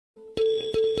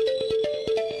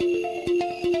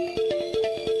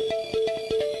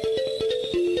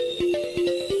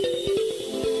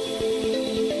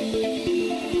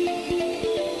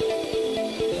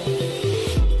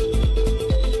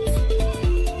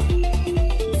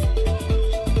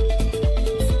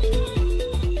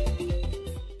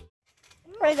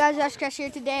guys, Ash Cash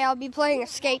here. Today I'll be playing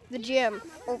Escape the Gym.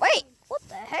 Oh wait, what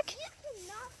the heck?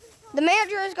 The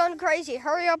manager is going crazy.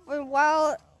 Hurry up and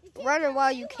running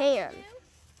while you can.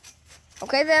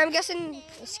 Okay, then I'm guessing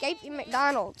escape the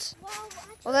McDonald's.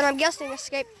 Well, then I'm guessing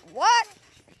escape what?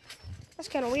 That's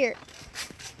kind of weird.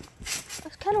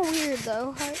 That's kind of weird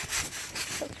though.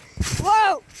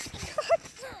 Whoa!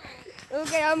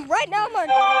 Okay, right now I'm on.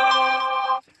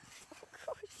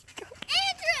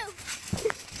 Andrew!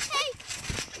 Hey!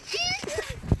 Andrew!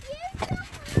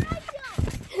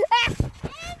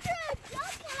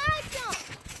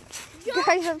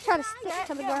 Guys, I'm trying to stick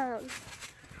to the ground.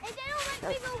 And they don't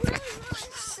let me go really low.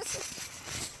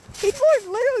 People are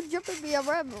literally jumping me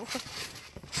around.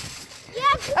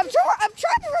 Yeah, I'm trying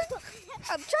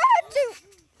to.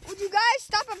 Would you guys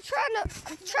stop? I'm trying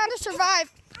to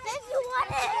survive. if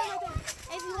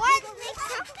you want to make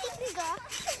something bigger,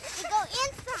 you go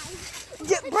inside.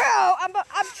 Yeah, bro, I'm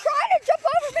trying to jump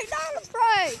over McDonald's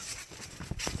fries.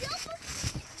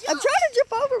 I'm trying to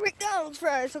jump over McDonald's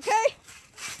fries, okay?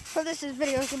 So this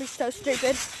video is gonna be so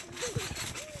stupid.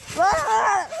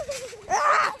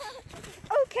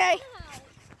 Okay.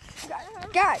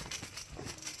 Guys.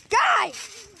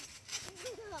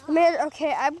 Man,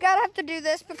 okay, I'm gonna have to do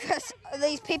this because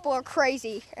these people are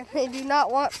crazy and they do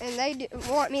not want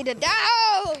want me to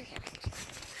die.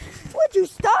 Would you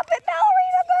stop it,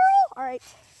 ballerina girl? All right.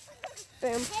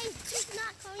 Boom. Hey, she's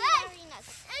not calling ballerinas.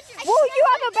 Well, you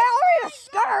have a ballerina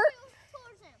skirt.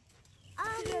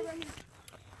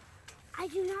 I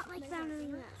do not like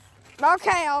ballerinas.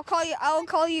 Okay, I'll call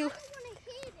you.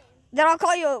 Then I'll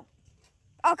call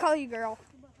you girl.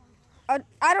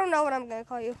 I don't know what I'm gonna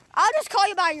call you. I'll just call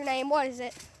you by your name. What is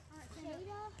it?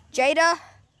 Jada.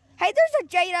 Hey, there's a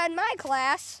Jada in my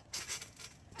class.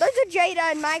 There's a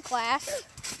Jada in my class.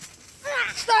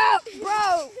 Stop,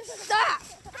 bro. Stop.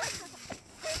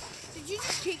 Did you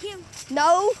just kick him?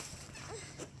 No.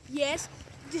 Yes.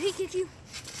 Did he kick you?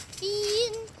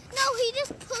 No, he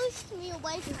just pushed me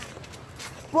away from him.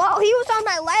 Well, he was on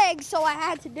my legs, so I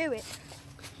had to do it.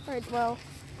 All right, well.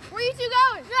 Where you two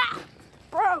going?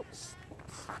 Bro.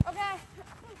 Okay.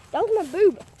 That was my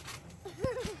boob.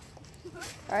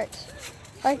 All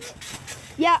right.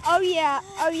 Yeah, oh yeah,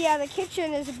 the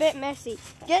kitchen is a bit messy.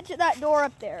 Get to that door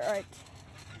up there, all right.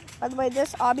 By the way,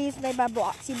 this obby is made by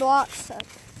Bloxy Blocks.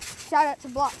 Shout out to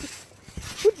Bloxy.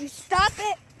 Would you stop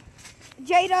it?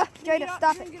 Jada,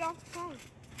 stop it. Get off the phone.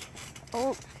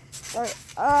 Oh, all right.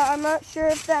 I'm not sure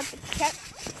if that's a cat.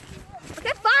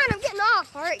 Okay, fine, I'm getting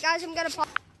off. All right, guys, I'm gonna pause.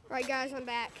 All right, guys, I'm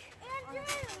back.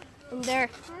 I'm there.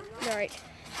 All right.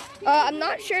 I'm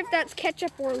not sure if that's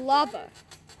ketchup or lava.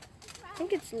 I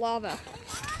think it's lava.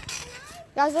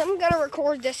 Guys, I'm gonna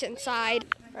record this inside.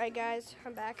 All right, guys,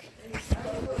 I'm back.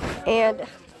 And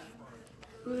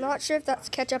I'm not sure if that's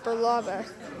ketchup or lava.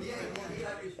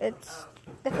 It's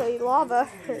definitely lava.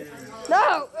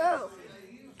 No!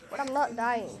 But I'm not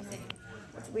dying.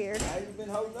 That's weird. How you been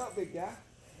holding up, big guy?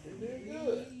 You're doing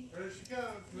good. There she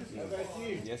comes. How about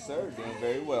you? Yes, sir. Doing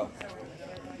very well.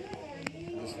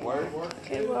 This work.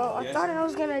 Okay, well, I thought I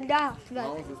was gonna die. As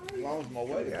long as my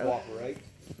way to cooperate.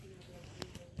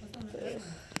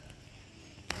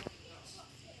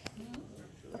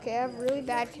 Okay, I have really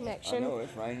bad I connection. know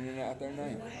it's raining out there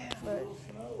now. But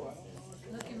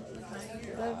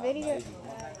the video.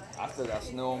 I still got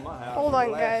snow on my house. Hold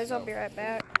on, guys. I'll be right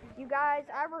back. You guys,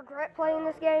 I regret playing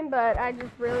this game, but I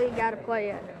just really gotta play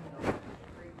it.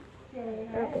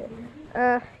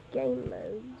 Okay. Game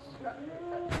modes.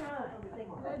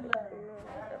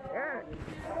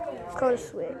 Close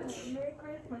switch.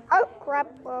 Oh crap!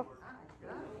 Well,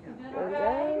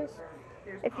 guys,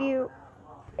 if you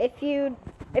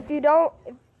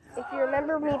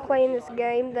remember me playing this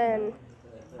game, then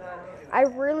I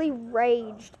really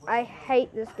raged. I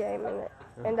hate this game,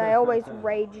 and I always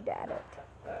raged at it.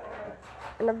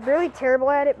 And I'm really terrible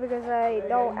at it because I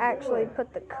don't actually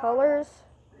put the colors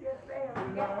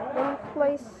in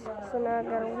place. So now I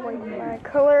gotta wait for my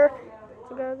color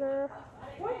to go there.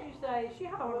 What did you say? She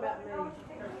hollered about me.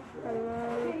 And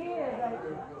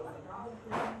then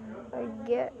I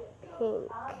get pink.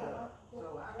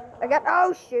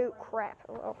 Oh shoot, crap.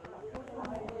 Well,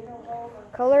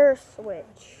 color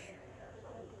switch.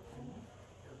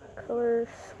 Color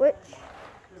switch.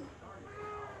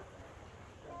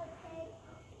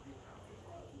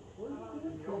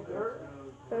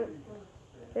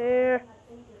 There.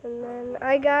 And then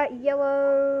I got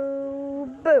yellow.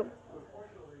 Boom.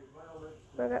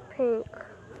 I got pink.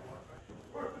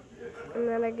 And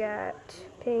then I got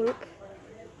pink.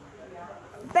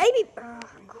 Baby! Oh,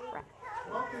 crap.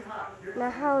 Now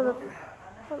how the...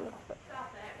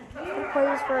 I'll play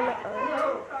this for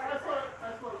another...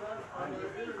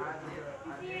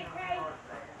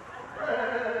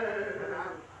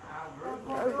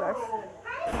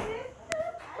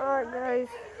 Alright guys,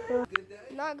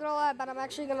 not gonna lie, but I'm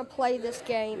actually gonna play this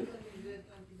game.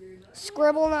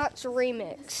 Scribblenauts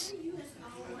Remix.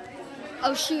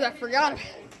 Oh shoot, I forgot.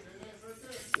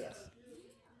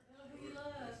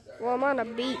 Well, I'm on a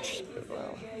beach.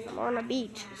 Well, I'm on a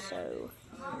beach, so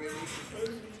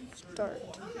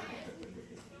start.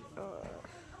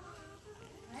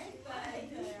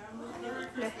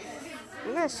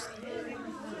 Yes.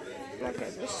 Okay,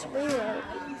 this reload.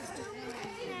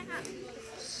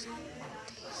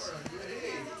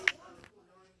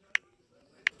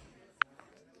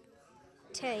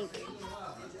 Tank.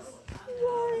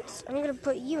 What? I'm gonna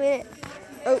put you in it.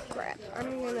 Oh crap!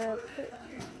 I'm gonna put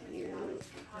you.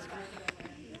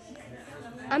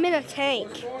 I'm in a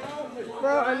tank,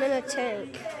 bro. I'm in a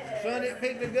tank. Son, it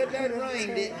picked a good day to rain,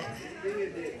 didn't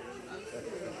it?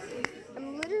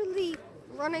 I'm literally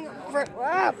running over.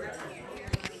 Ah!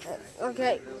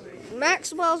 Okay,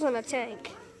 Maxwell's in a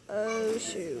tank. Oh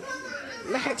shoot,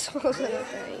 Maxwell's in a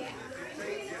tank.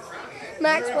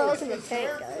 Maxwell's in a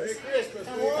tank, guys.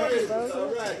 Maxwell's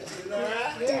in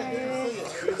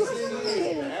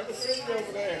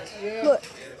a tank. Look,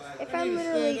 if I'm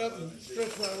literally.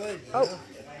 Oh.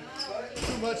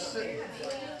 Too much sitting.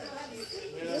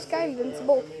 This guy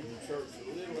invincible.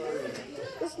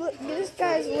 This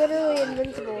guy's literally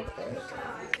invincible.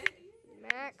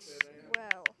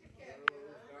 Maxwell.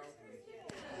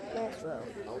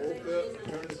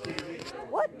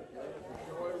 What?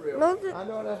 No, I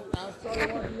know that. I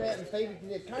started watching that and TV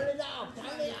said, turn it off,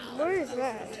 turn it off. where is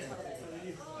that?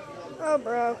 Oh,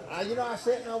 bro. You know, I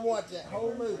sat and I watched that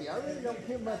whole movie. I really don't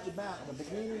care much about the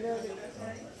beginning of it.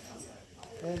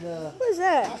 And What is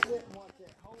that? I sat and watched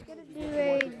that whole I'm gonna do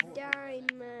a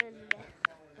diamond.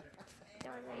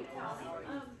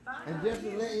 And just to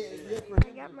let you, just for I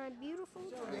got my beautiful.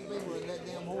 them people that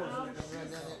damn horse run down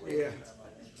that road. Yeah.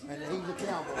 And he's a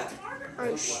cowboy.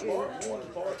 Oh shoot.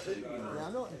 Now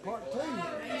I know in part two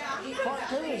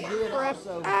is good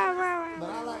also. But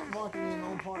I like watching him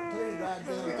on part 2 ride down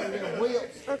through them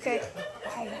whips. Okay.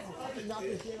 Knock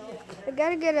this shit off. I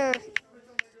gotta get a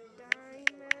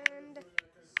diamond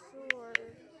sword.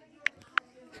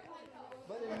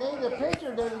 But it needs a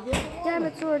picture, does it get it?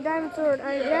 Diamond sword, diamond sword.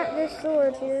 I got this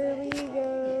sword. Here we go.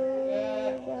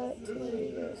 Got to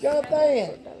this. Jump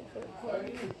in.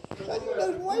 So you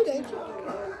lose weight, ain't you?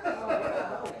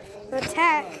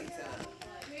 Attack.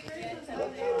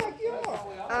 Don't feel like you are.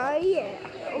 Oh yeah.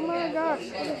 Oh my gosh.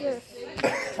 What is this?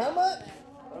 How much?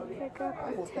 Pick up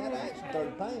Well, that attack. actually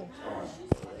 30 pounds.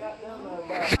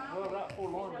 Right before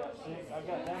Lauren got sick, I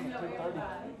got down to 230.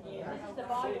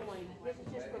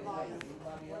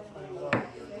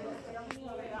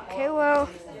 Okay, well.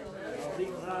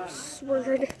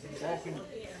 Sword. Walking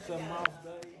 7 miles a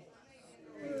day.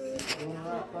 Doing the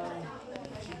right thing.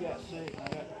 She got sick, I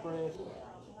got depressed. So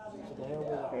the hell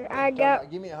with it. I got.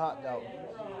 Give me a hot dog.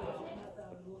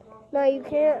 No, you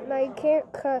can't. No, you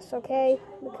can't cuss, okay?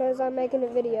 Because I'm making a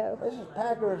video. This is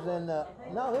Packers and no,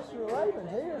 this is the Ravens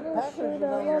here. No, Packers shit,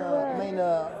 and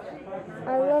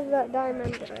I love that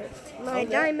diamond. My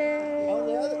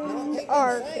diamond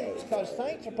arc. because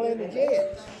Saints are playing the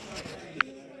Jets.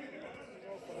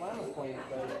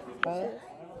 Huh?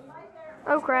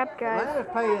 Oh crap, guys.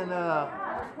 Atlanta's paying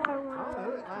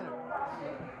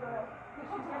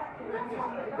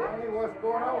Hey, what's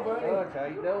going on, buddy? Look, how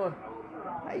you doing?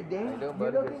 Hey, Dan. How you doing, You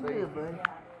buddy? looking Good to see you. good,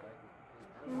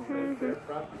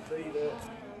 buddy.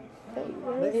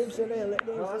 Mm-hmm. Let him sit down. Let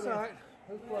Dan No, that's sit all down. right.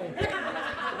 Who's playing?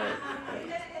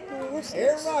 What's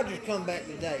Aaron this? Rodgers come back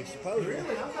today, supposedly.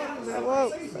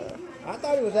 Whoa. I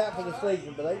thought he was out for the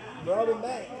season, but they brought him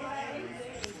back.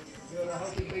 What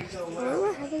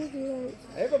happened to you?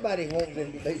 Everybody wants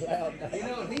him to be loud now. You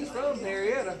know, he's from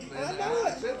Marietta. I know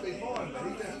it. Should be fine, but he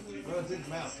just runs his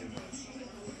mouth too much.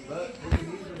 But he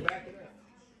can usually back it up.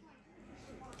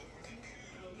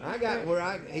 I got where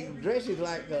he dresses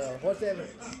like what's that?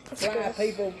 Fly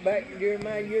people back during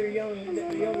my younger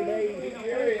days.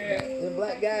 The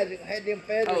black guys that had them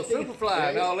feathers. Oh, Superfly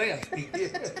and all that.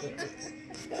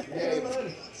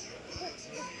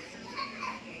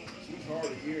 She's hard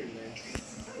to hear,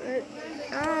 man.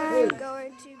 I'm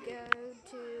going to go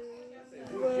to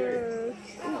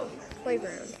the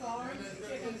playground.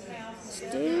 Let's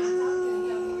do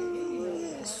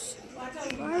this. Why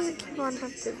does it keep on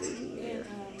have to be here?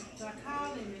 So I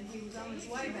called him and he was on his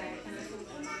way back.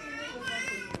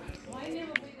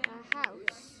 A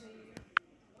house.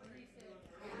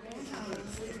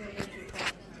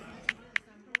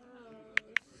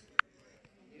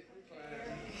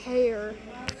 Hair.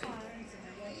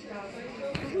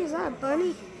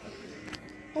 bunny.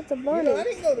 That's a You bunny. know, I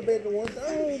didn't go to bed at 1:30.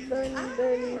 Hey, bunny,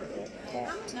 bunny. Cat.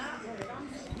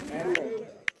 I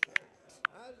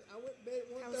went to bed at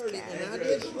 1:30 and I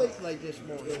did sleep late this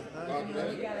morning.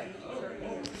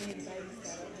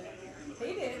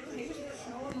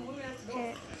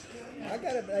 Cat. I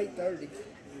got up at 8:30.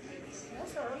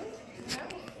 That's early.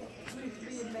 We used to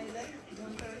be in bed at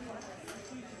 1:30.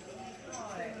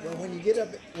 Well, when you get up,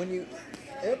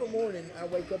 every morning I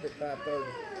wake up at 5:30.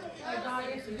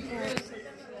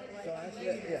 So I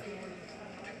slept, yeah.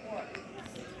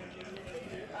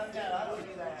 I'm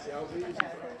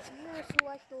gonna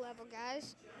select the level,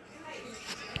 guys.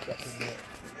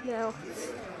 No.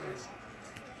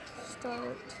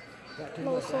 Start. Got too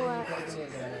No much. I select. ain't taking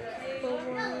it no more.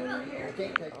 The one. I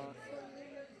can't take it.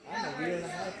 I'm a year and a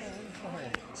half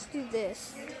behind. Let's do this.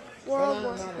 Well, World I'm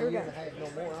War. not a Here we year go. and a half no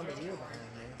more. I'm a year behind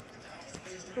now.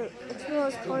 This girl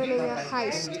is planning a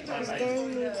heist. This gang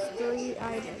needs 3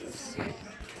 items.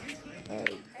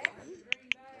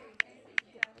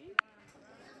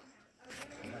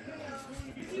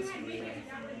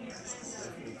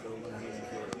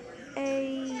 A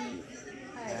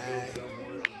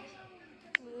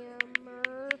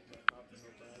hammer.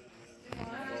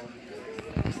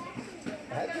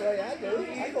 That's the way I do.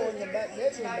 I go in the back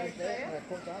bedroom back there, and of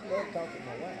course I love talking to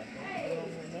my wife. I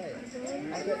don't want that.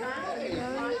 I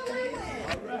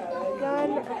Gun,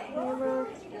 a hammer,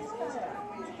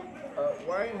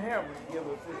 Wayne Hammer give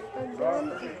us a gun,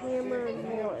 a hammer, and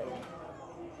wood.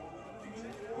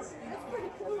 It's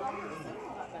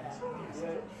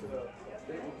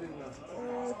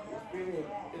been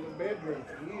in the bedroom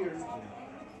for years.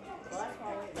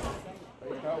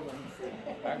 They told me,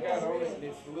 I got on it,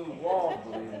 this little wall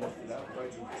balloon. I was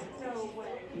thinking,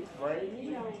 it's brand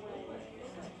new.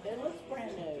 It looks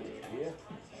brand new. Yeah.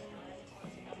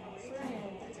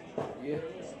 Yeah.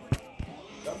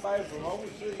 Somebody from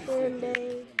overseas. And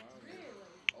a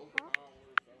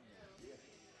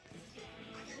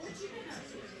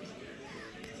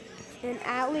and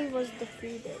Allie was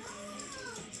defeated.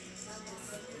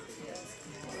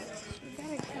 We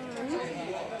got a gun.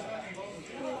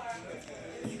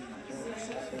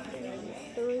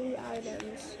 3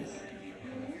 items.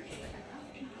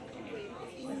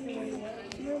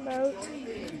 Remote.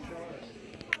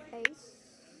 Ace.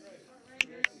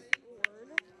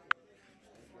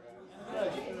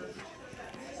 Sword.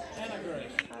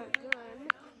 A gun.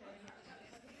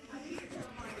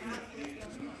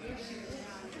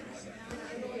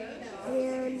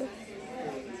 And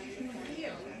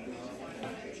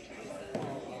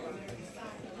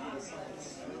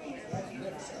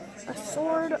a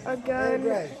sword, a gun,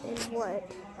 and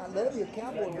what? I love your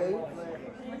cowboy boots.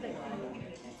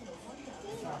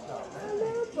 I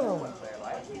love them.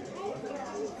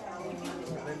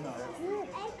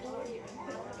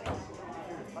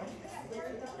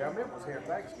 Yeah, I remember it was here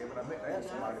Thanksgiving. I meant to ask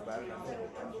somebody about it.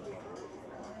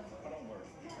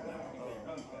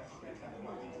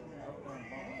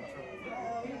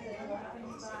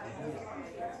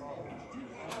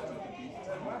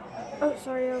 Oh,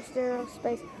 sorry, I was staring off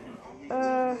space.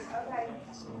 Well,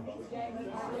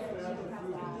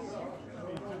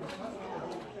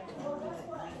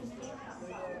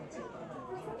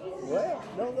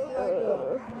 don't look like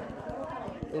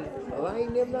is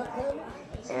Elaine them not coming?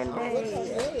 And a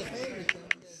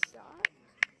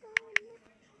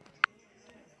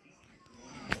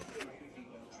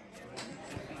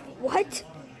what?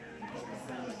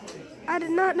 I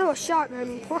did not know a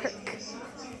shotgun would work.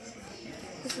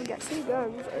 Because we got 2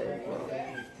 guns.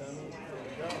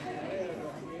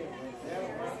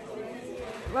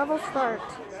 Level start.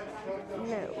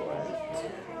 No.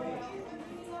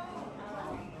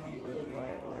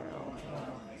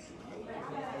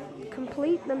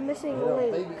 Complete the missing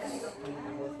links.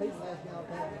 People ask me all the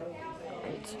time,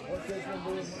 what's this one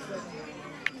doing? What's that one?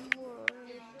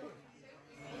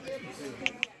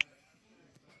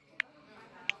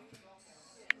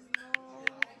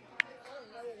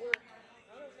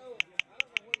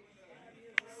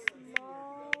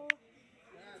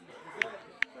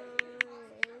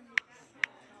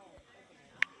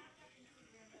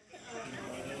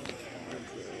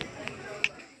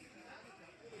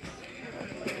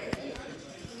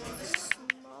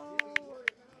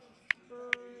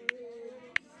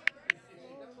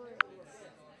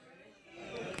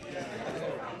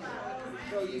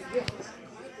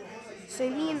 So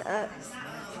he and us.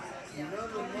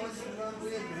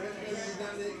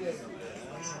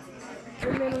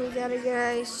 And then we got a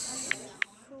guy sword.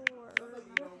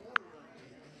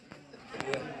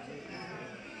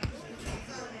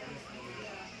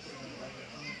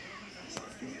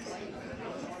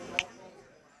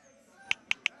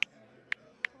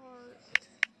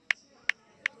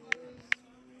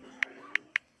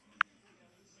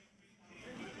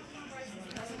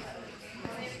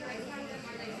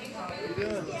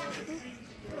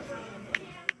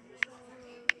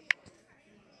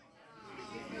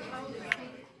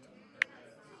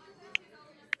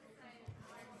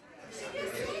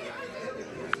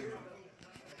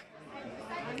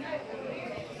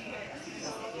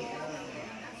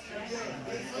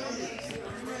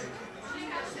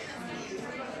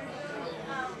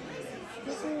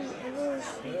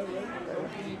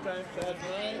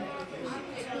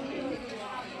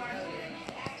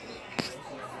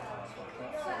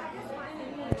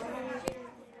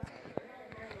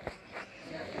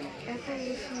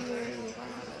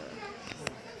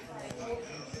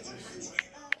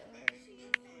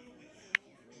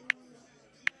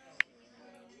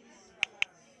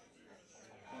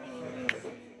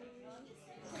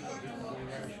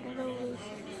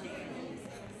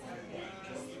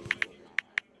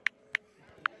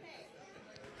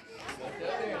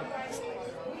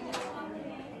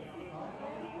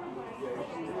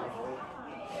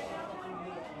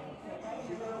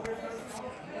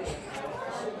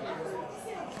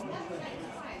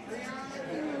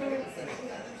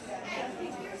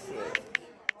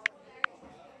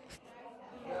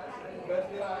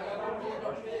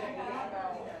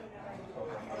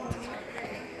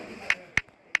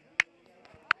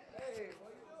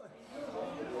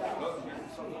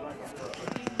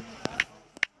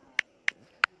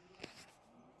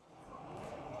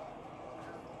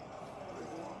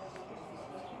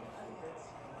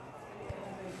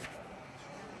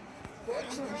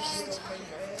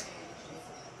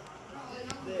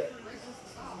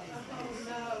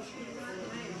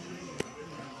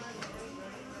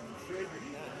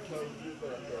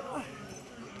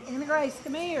 Anna Grace,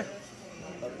 come here.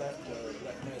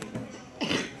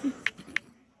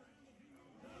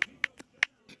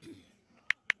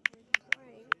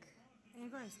 Anna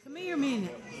Grace, come here a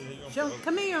minute.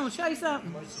 Come here, I'll show you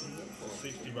something.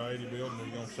 60 by 80 building, they're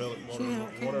gonna sell it She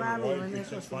can't Bible whatever and way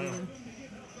that's it's what she's found. doing.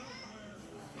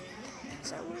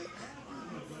 Does that work?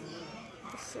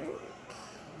 Let's see.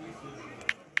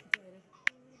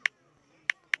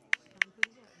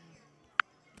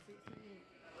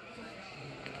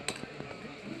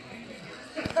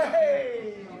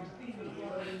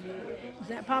 Is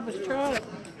that Papa's truck?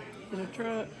 Is it a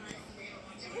truck?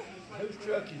 Whose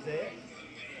truck is that?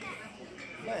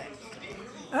 Max.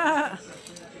 I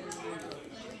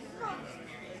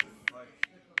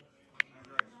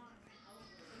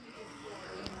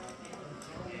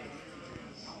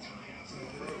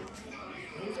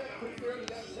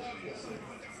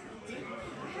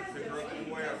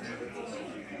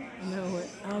know it.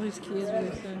 All these kids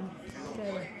with them.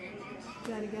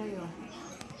 Gotta go.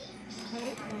 Cut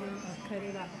it down or cut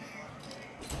it off.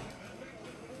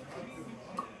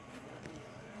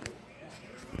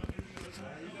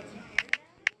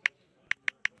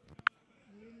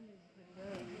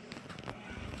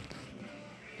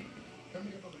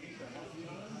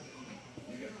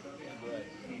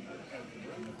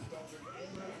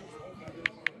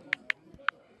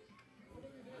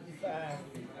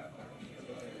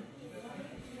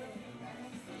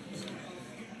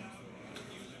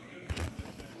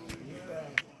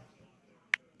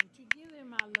 Would you give them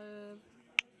my love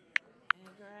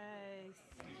and grace?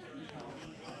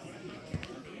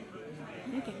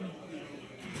 Look at me.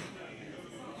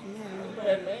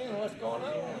 Bad man, what's going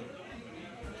on?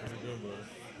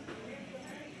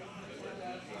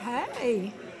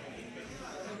 Hey.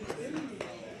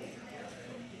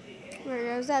 Alright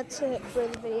guys, that's it for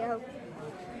the video.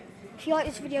 If you like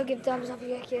this video, give a thumbs up.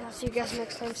 I'll see you guys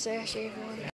next time. Stay safe,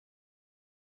 everyone.